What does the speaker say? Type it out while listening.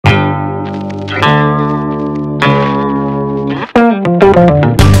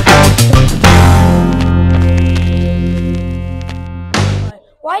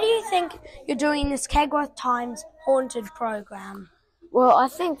doing this Kegworth Times Haunted program? Well, I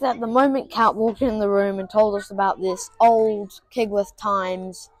think that the moment Kat walked in the room and told us about this old Kegworth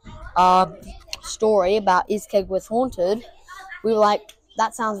Times story about is Kegworth haunted, we were like,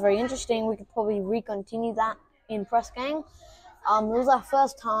 that sounds very interesting. We could probably recontinue that in Press Gang. It was our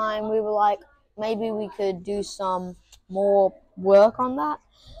first time. We were like, maybe we could do some more work on that.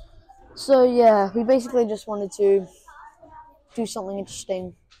 So yeah, we basically just wanted to do something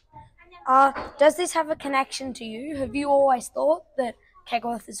interesting. Does this have a connection to you? Have you always thought that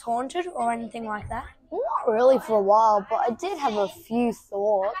Kegworth is haunted or anything like that? Not really for a while, but I did have a few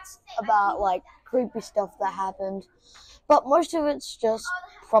thoughts about like creepy stuff that happened. But most of it's just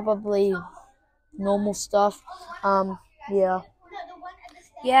probably normal stuff. Yeah.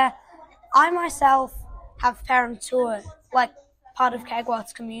 Yeah, I myself have parents who are like part of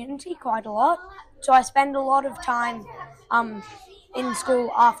Kegworth's community quite a lot. So I spend a lot of time in school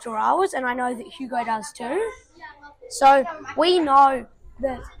after hours, and I know that Hugo does too. So we know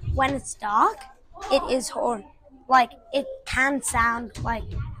that when it's dark, it is haunted. Like, it can sound like,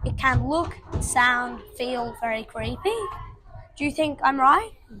 it can look, sound, feel very creepy. Do you think I'm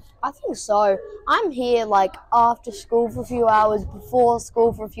right? I think so. I'm here like after school for a few hours, before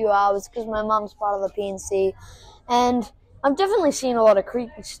school for a few hours, because my mum's part of the PNC, and I've definitely seen a lot of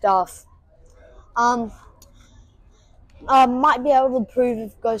creepy stuff. Might be able to prove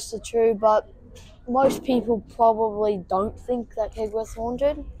if ghosts are true, but most people probably don't think that Kegworth's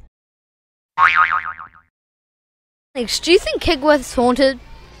haunted. Alex, do you think Kegworth's haunted?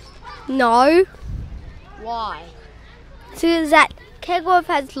 No. Why? So that Kegworth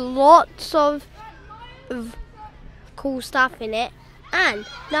has lots of cool stuff in it, and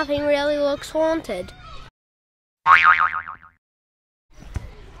nothing really looks haunted.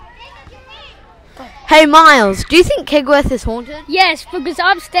 Hey Miles, do you think Kegworth is haunted? Yes, because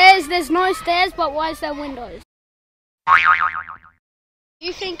upstairs there's no stairs, but why is there windows? Do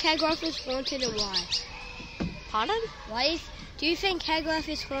you think Kegworth is haunted and why? Pardon? Do you think Kegworth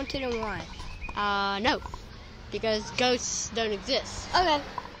is haunted and why? No, because ghosts don't exist. Okay.